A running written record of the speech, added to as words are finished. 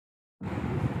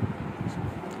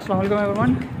Assalamu alaikum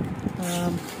everyone.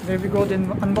 There we go, the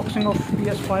unboxing of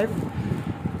PS5,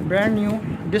 brand new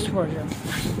this version.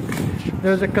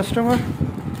 There is a customer,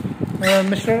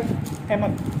 Mr.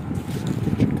 Ahmed.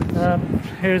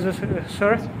 Here is a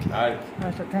sir. Hi.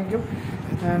 Sir, thank you.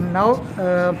 And now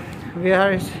we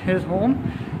are at his home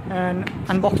and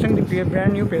unboxing the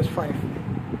brand new PS5.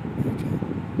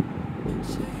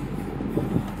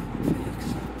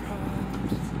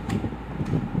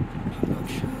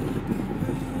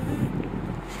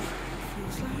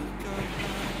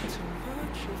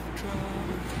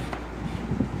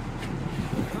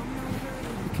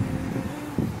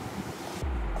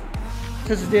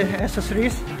 This is the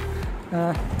accessories.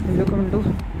 Look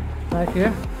into right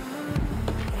here.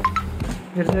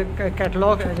 There is a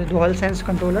catalog and a dual sense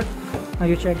controller. Now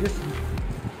you check this.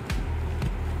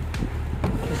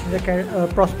 This is a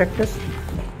prospectus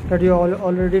that you all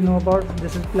already know about.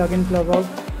 This is plug in, plug out.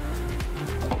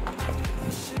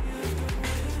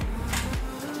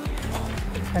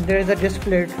 And there is a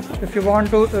display. If you want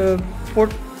to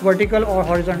put vertical or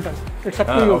horizontal, it's up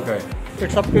to you. Okay.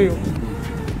 It's up to you.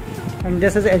 And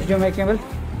this is HDMI cable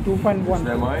 2.1.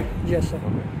 HDMI? Yes, sir.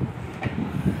 Okay.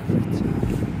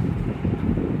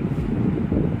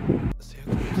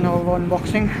 Now we're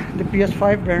unboxing the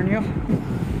PS5 brand new.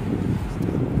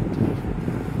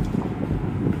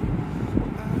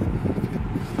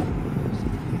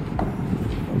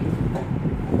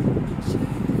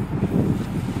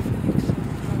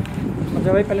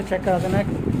 मुझे भाई पहले check करा देना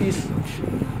piece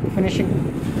finishing.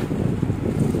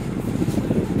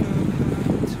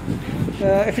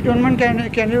 If you don't mind,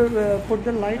 can you put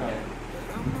the light?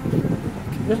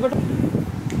 This button.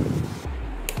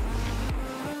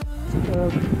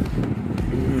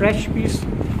 Fresh piece.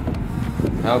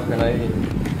 How can I?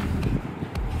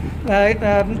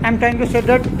 I'm trying to say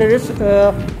that there is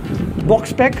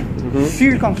box pack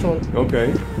sealed console.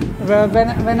 Okay.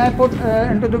 When I put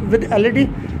into the with LED,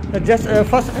 just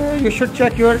first you should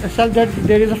check yourself that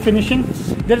there is a finishing.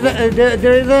 There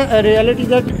is a reality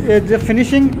that the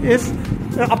finishing is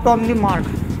up on the mark.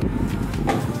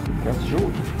 That's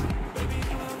true.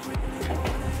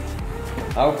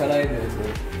 How can I do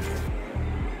this?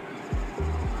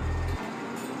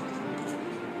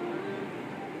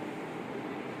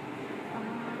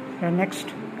 And next,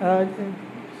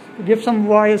 give some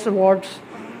voice words.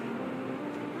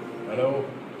 Hello.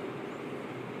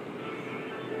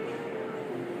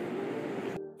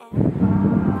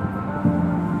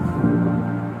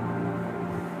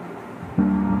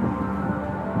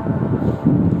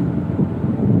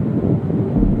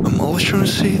 Always trying to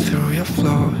see through your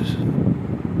flaws,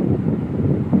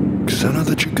 'cause I know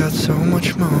that you got so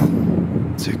much more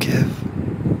to give.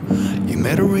 You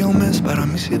made a real mess, but I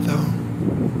miss you though,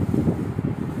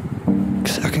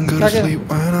 'cause I can go to sleep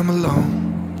when I'm alone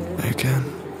again.